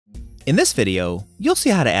In this video, you'll see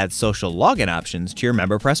how to add social login options to your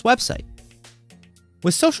MemberPRess website.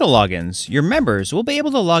 With social logins, your members will be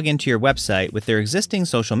able to log into your website with their existing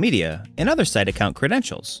social media and other site account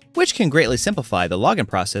credentials, which can greatly simplify the login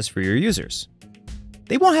process for your users.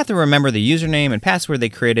 They won't have to remember the username and password they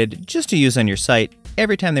created just to use on your site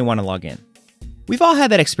every time they want to log in. We've all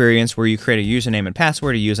had that experience where you create a username and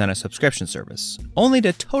password to use on a subscription service, only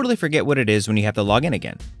to totally forget what it is when you have to log in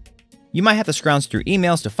again. You might have to scrounge through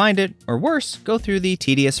emails to find it, or worse, go through the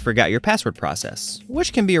tedious forgot your password process,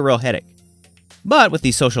 which can be a real headache. But with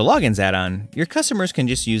the Social Logins add-on, your customers can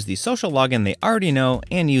just use the social login they already know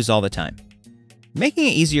and use all the time. Making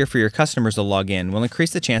it easier for your customers to log in will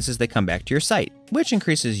increase the chances they come back to your site, which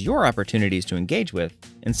increases your opportunities to engage with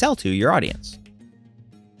and sell to your audience.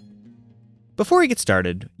 Before we get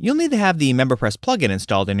started, you'll need to have the MemberPRess plugin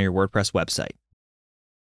installed in your WordPress website.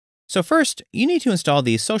 So first, you need to install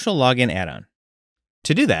the Social Login Add-on.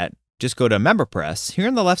 To do that, just go to MemberPRess here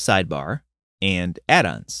in the left sidebar and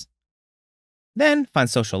Add-ons. Then find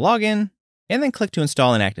Social Login, and then click to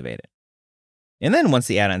install and activate it. And then once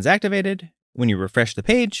the add-on's activated, when you refresh the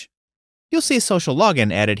page, you'll see Social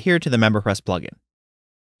Login added here to the MemberPRess plugin.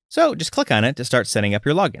 So just click on it to start setting up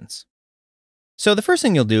your logins. So the first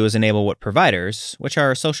thing you'll do is enable what providers, which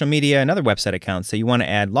are social media and other website accounts that you want to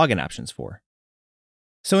add login options for.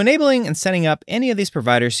 So enabling and setting up any of these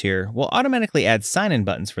providers here will automatically add sign-in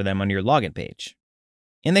buttons for them on your login page.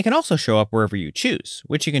 And they can also show up wherever you choose,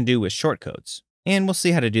 which you can do with shortcodes, and we'll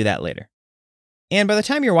see how to do that later. And by the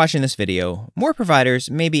time you're watching this video, more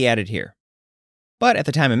providers may be added here. But at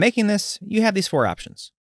the time of making this, you have these 4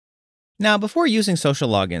 options. Now, before using social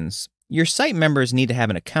logins, your site members need to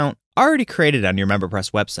have an account already created on your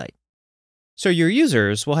MemberPRess website. So your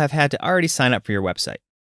users will have had to already sign up for your website.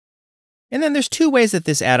 And then there's 2 ways that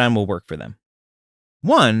this add-on will work for them.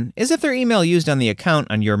 One is if their email used on the account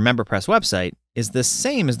on your MemberPRess website is the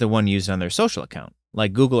same as the one used on their social account,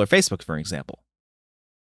 like Google or Facebook, for example.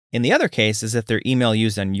 In the other case is if their email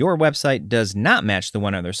used on your website does not match the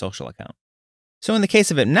one on their social account. So in the case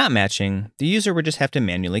of it not matching, the user would just have to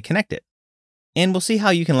manually connect it. And we'll see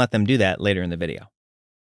how you can let them do that later in the video.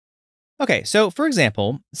 Okay, so for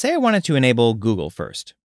example, say I wanted to enable Google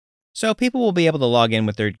first. So people will be able to log in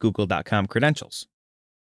with their google.com credentials.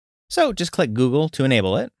 So just click Google to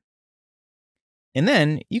enable it. And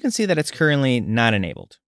then you can see that it's currently not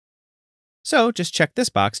enabled. So just check this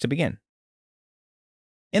box to begin.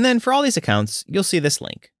 And then for all these accounts, you'll see this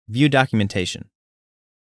link, View Documentation.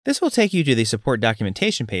 This will take you to the support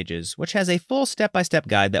documentation pages, which has a full step-by-step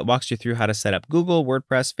guide that walks you through how to set up Google,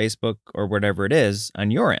 WordPress, Facebook, or whatever it is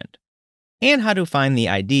on your end, and how to find the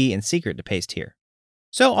ID and secret to paste here.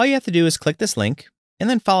 So all you have to do is click this link, and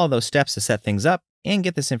then follow those steps to set things up and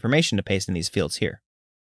get this information to paste in these fields here.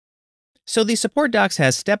 So the support docs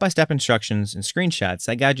has step-by-step instructions and screenshots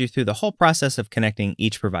that guide you through the whole process of connecting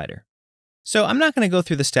each provider. So I'm not going to go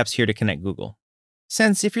through the steps here to connect Google,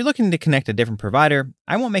 since if you're looking to connect a different provider,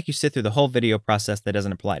 I won't make you sit through the whole video process that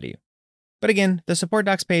doesn't apply to you. But again, the support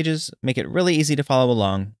docs pages make it really easy to follow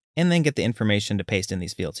along and then get the information to paste in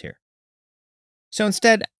these fields here. So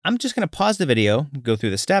instead, I'm just going to pause the video, go through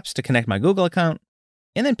the steps to connect my Google account,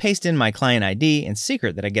 and then paste in my client ID and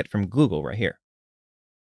secret that I get from Google right here.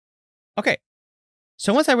 Okay,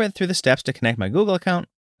 so once I read through the steps to connect my Google account,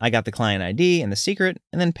 I got the client ID and the secret,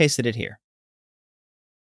 and then pasted it here.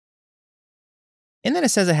 And then it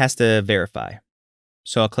says it has to verify.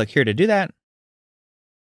 So I'll click here to do that,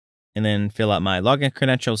 and then fill out my login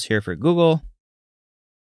credentials here for Google.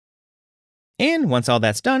 And once all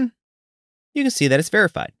that's done, you can see that it's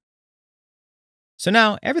verified. So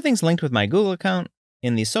now everything's linked with my Google account,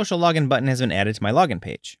 and the social login button has been added to my login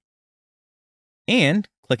page. And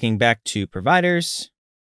clicking back to providers,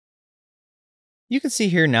 you can see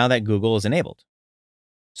here now that Google is enabled.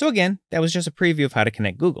 So again, that was just a preview of how to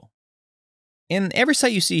connect Google. And every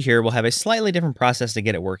site you see here will have a slightly different process to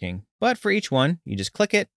get it working, but for each one, you just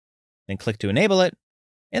click it, then click to enable it,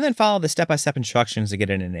 and then follow the step-by-step instructions to get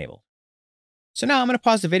it enabled. So now I'm going to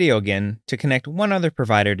pause the video again to connect one other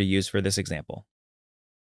provider to use for this example.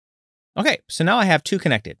 Okay, so now I have 2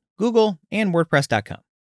 connected, Google and WordPress.com.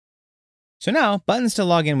 So now buttons to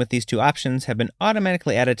log in with these 2 options have been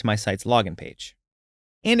automatically added to my site's login page.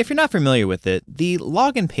 And if you're not familiar with it, the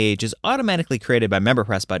login page is automatically created by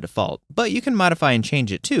MemberPRess by default, but you can modify and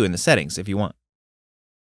change it too in the settings if you want.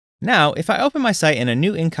 Now, if I open my site in a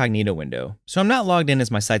new incognito window, so I'm not logged in as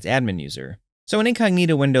my site's admin user, so an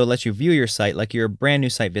incognito window lets you view your site like you're a brand new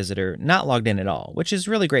site visitor, not logged in at all, which is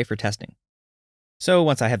really great for testing. So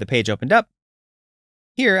once I have the page opened up,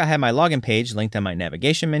 here I have my login page linked on my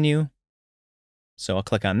navigation menu. So I'll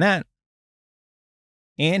click on that.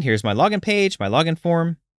 And here's my login page, my login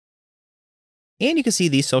form. And you can see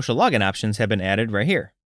these social login options have been added right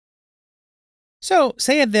here. So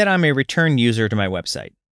say that I'm a return user to my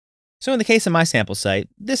website. So in the case of my sample site,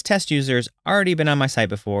 this test user's already been on my site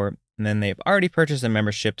before, and then they've already purchased a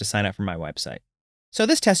membership to sign up for my website. So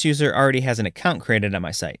this test user already has an account created on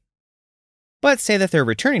my site. But say that they're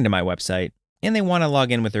returning to my website, and they want to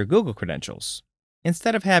log in with their Google credentials,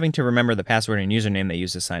 instead of having to remember the password and username they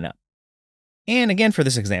used to sign up. And again, for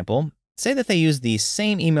this example, say that they use the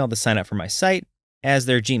same email to sign up for my site as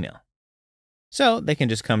their Gmail. So they can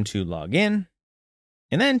just come to log in,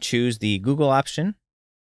 and then choose the Google option.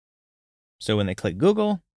 So when they click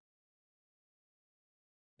Google,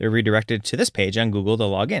 they're redirected to this page on Google to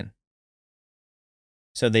log in.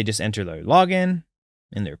 So they just enter their login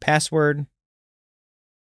and their password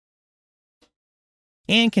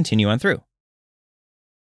and continue on through.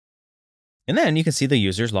 And then you can see the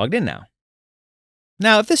user's logged in now.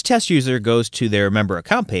 Now, if this test user goes to their member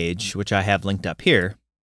account page, which I have linked up here,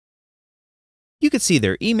 you can see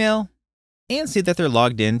their email and see that they're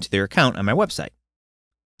logged in to their account on my website.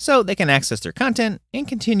 So they can access their content and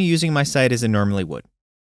continue using my site as they normally would.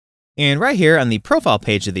 And right here on the profile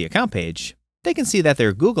page of the account page, they can see that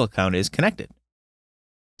their Google account is connected.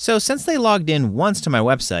 So since they logged in once to my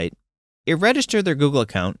website, it registered their Google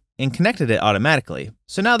account and connected it automatically,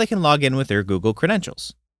 so now they can log in with their Google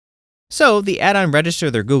credentials. So the add-on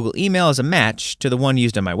registered their Google email as a match to the one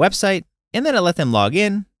used on my website, and then it let them log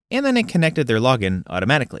in, and then it connected their login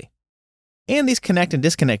automatically. And these connect and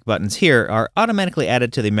disconnect buttons here are automatically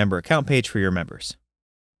added to the member account page for your members.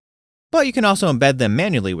 But you can also embed them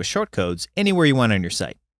manually with shortcodes anywhere you want on your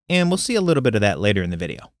site, and we'll see a little bit of that later in the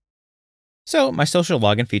video. So my social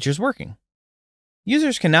login feature is working.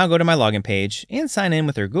 Users can now go to my login page and sign in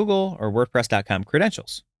with their Google or WordPress.com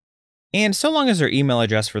credentials. And so long as their email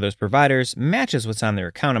address for those providers matches what's on their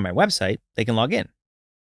account on my website, they can log in.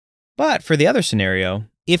 But for the other scenario,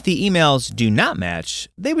 if the emails do not match,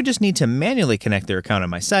 they would just need to manually connect their account on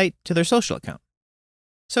my site to their social account.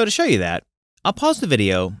 So to show you that, I'll pause the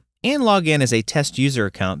video and log in as a test user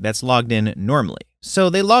account that's logged in normally.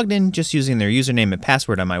 So they logged in just using their username and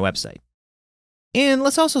password on my website. And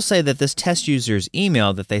let's also say that this test user's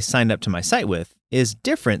email that they signed up to my site with is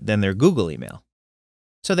different than their Google email.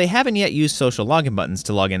 So they haven't yet used social login buttons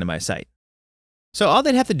to log into my site. So all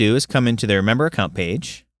they'd have to do is come into their member account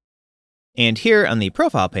page, and here on the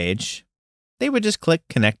profile page, they would just click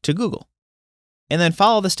Connect to Google, and then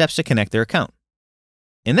follow the steps to connect their account.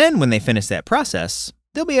 And then when they finish that process,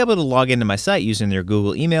 they'll be able to log into my site using their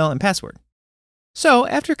Google email and password. So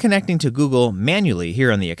after connecting to Google manually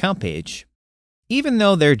here on the account page, even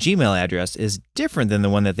though their Gmail address is different than the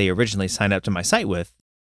one that they originally signed up to my site with,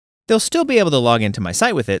 they'll still be able to log into my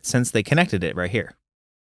site with it since they connected it right here.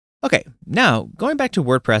 Okay, now going back to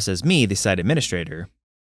WordPress as me, the site administrator,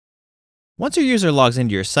 once a user logs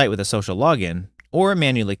into your site with a social login, or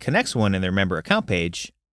manually connects one in their member account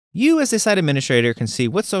page, you as the site administrator can see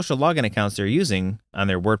what social login accounts they're using on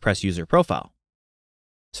their WordPress user profile.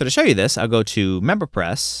 So to show you this, I'll go to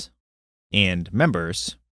MemberPress and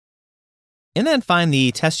Members, and then find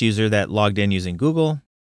the test user that logged in using Google,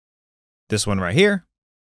 this one right here.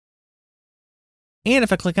 And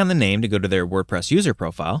if I click on the name to go to their WordPress user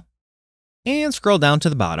profile, and scroll down to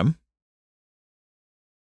the bottom,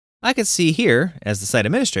 I can see here, as the site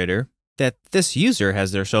administrator, that this user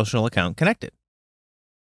has their social account connected.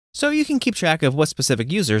 So you can keep track of what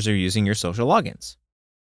specific users are using your social logins.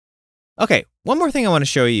 Okay, one more thing I want to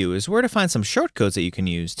show you is where to find some shortcodes that you can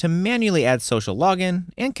use to manually add social login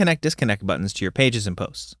and connect-disconnect buttons to your pages and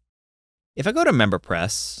posts. If I go to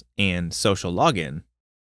MemberPress and Social Login,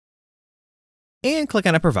 and click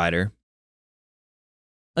on a provider,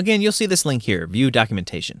 again, you'll see this link here, View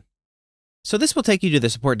Documentation. So this will take you to the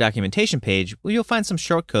support documentation page where you'll find some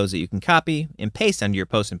shortcodes that you can copy and paste onto your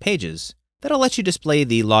posts and pages that'll let you display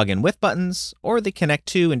the Login With buttons or the Connect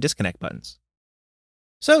To and Disconnect buttons.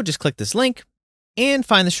 So just click this link and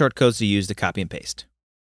find the shortcodes to use to copy and paste.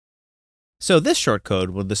 So this shortcode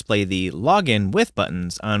will display the Login With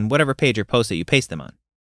buttons on whatever page or post that you paste them on.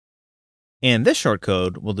 And this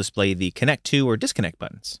shortcode will display the Connect To or Disconnect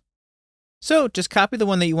buttons. So just copy the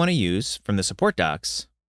one that you want to use from the support docs,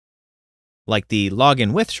 like the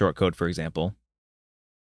Login With shortcode, for example.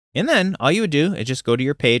 And then all you would do is just go to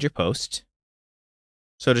your page or post.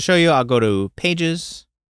 So to show you, I'll go to Pages,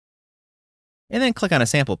 and then click on a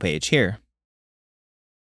sample page here.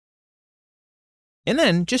 And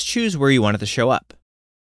then just choose where you want it to show up.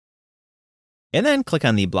 And then click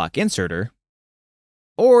on the block inserter,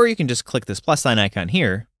 or you can just click this plus sign icon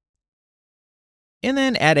here, and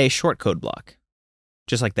then add a shortcode block,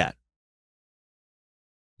 just like that.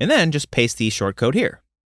 And then just paste the shortcode here.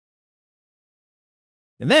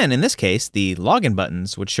 And then, in this case, the login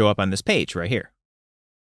buttons would show up on this page right here.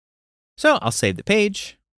 So I'll save the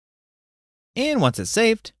page. And once it's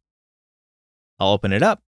saved, I'll open it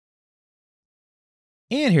up.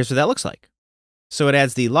 And here's what that looks like. So it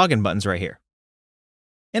adds the login buttons right here.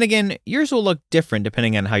 And again, yours will look different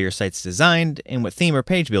depending on how your site's designed and what theme or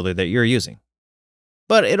page builder that you're using.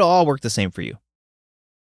 But it'll all work the same for you.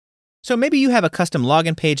 So maybe you have a custom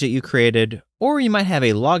login page that you created, or you might have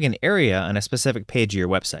a login area on a specific page of your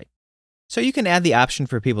website. So you can add the option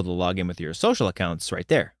for people to log in with your social accounts right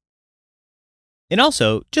there. And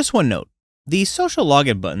also, just one note, the social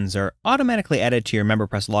login buttons are automatically added to your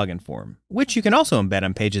MemberPress login form, which you can also embed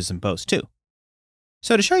on pages and posts too.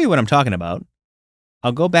 So to show you what I'm talking about,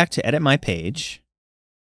 I'll go back to edit my page,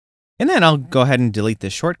 and then I'll go ahead and delete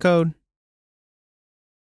this shortcode,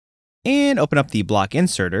 and open up the block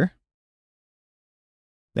inserter.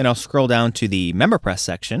 Then I'll scroll down to the MemberPress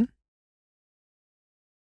section,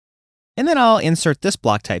 and then I'll insert this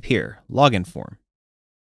block type here, login form.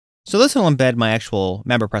 So this will embed my actual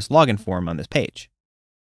MemberPress login form on this page.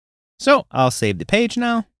 So I'll save the page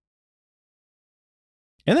now.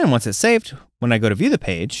 And then once it's saved, when I go to view the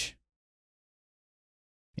page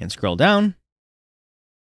and scroll down,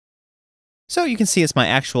 so you can see it's my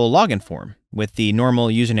actual login form with the normal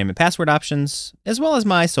username and password options, as well as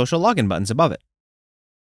my social login buttons above it.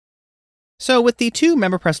 So with the two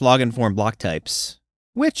MemberPress login form block types,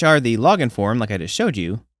 which are the login form like I just showed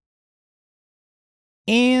you,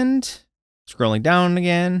 and scrolling down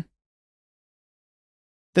again,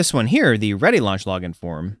 this one here, the Ready Launch login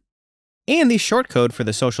form, and the shortcode for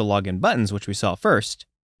the social login buttons, which we saw first,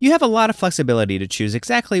 you have a lot of flexibility to choose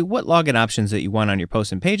exactly what login options that you want on your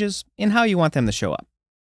posts and pages and how you want them to show up.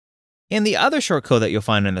 And the other shortcode that you'll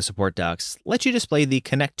find in the support docs lets you display the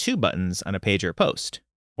Connect To buttons on a page or post,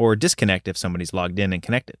 or disconnect if somebody's logged in and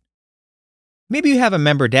connected. Maybe you have a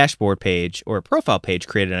member dashboard page or a profile page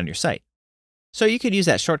created on your site. So you could use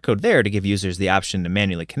that shortcode there to give users the option to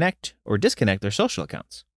manually connect or disconnect their social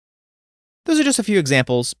accounts. Those are just a few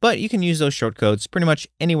examples, but you can use those shortcodes pretty much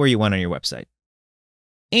anywhere you want on your website.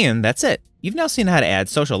 And that's it. You've now seen how to add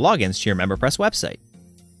social logins to your MemberPress website.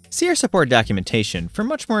 See our support documentation for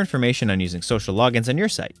much more information on using social logins on your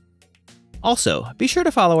site. Also, be sure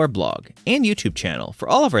to follow our blog and YouTube channel for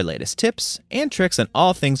all of our latest tips and tricks on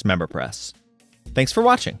all things MemberPress. Thanks for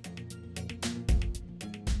watching.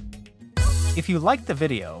 If you liked the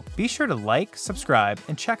video, be sure to like, subscribe,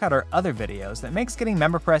 and check out our other videos that makes getting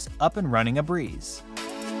MemberPress up and running a breeze.